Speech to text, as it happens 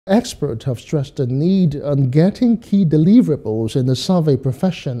Experts have stressed the need on getting key deliverables in the survey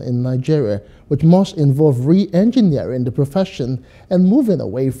profession in Nigeria, which must involve re-engineering the profession and moving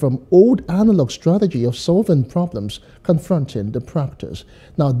away from old analog strategy of solving problems, confronting the practice.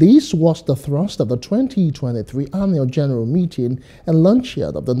 Now, this was the thrust of the 2023 Annual General Meeting and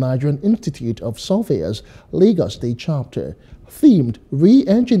luncheon of the Nigerian Institute of Surveyors, Lagos State Chapter, themed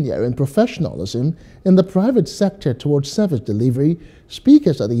Re-Engineering Professionalism in the Private Sector Towards Service Delivery.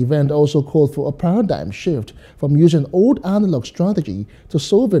 Speakers at the event also called for a paradigm shift from using old analog strategy to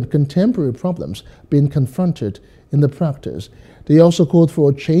solving contemporary problems being confronted in the practice. They also called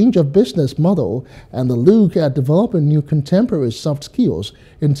for a change of business model and a look at developing new contemporary soft skills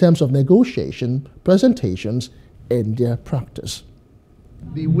in terms of negotiation, presentations, and their practice.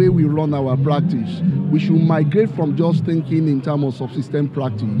 The way we run our practice, we should migrate from just thinking in terms of subsistence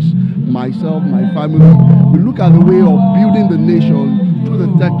practice. Myself, my family, we look at the way of building the nation through the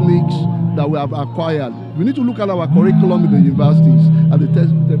techniques that we have acquired. We need to look at our curriculum in the universities, at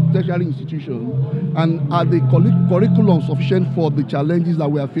the tertiary institution, and are the curriculum sufficient for the challenges that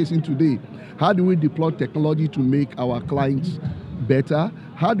we are facing today? How do we deploy technology to make our clients better?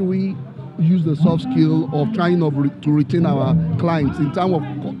 How do we use the soft skill of trying to retain our clients in terms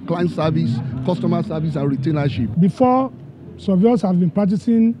of client service, customer service, and retainership? Before, surveyors have been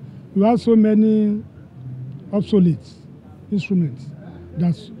practicing, we have so many obsolete instruments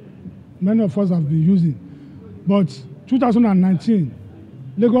that many of us have been using. But 2019,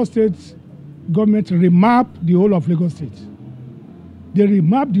 Lagos State government remapped the whole of Lagos State. They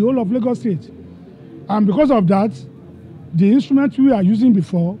remapped the whole of Lagos State. And because of that, the instruments we are using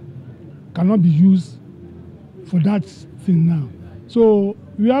before cannot be used for that thing now. So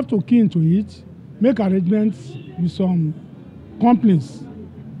we have to key into it, make arrangements with some companies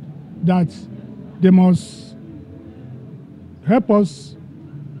that they must help us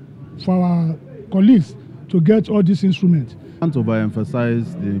for our colleagues to get all these instruments. I want to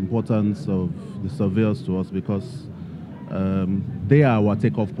overemphasize the importance of the surveyors to us because they are our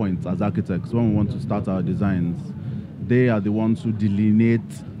takeoff point as architects. When we want to start our designs, they are the ones who delineate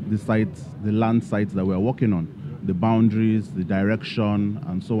the sites, the land sites that we're working on, the boundaries, the direction,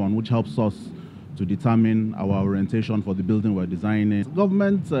 and so on, which helps us to determine our orientation for the building we're designing.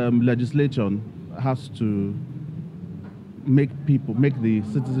 Government legislation has to make the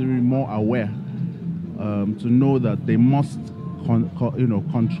citizenry more aware to know that they must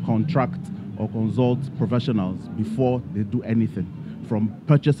contract or consult professionals before they do anything, from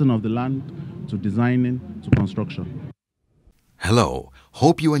purchasing of the land to designing to construction. Hello,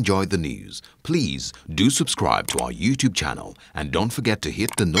 hope you enjoyed the news. Please do subscribe to our YouTube channel and don't forget to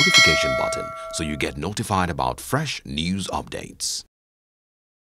hit the notification button so you get notified about fresh news updates.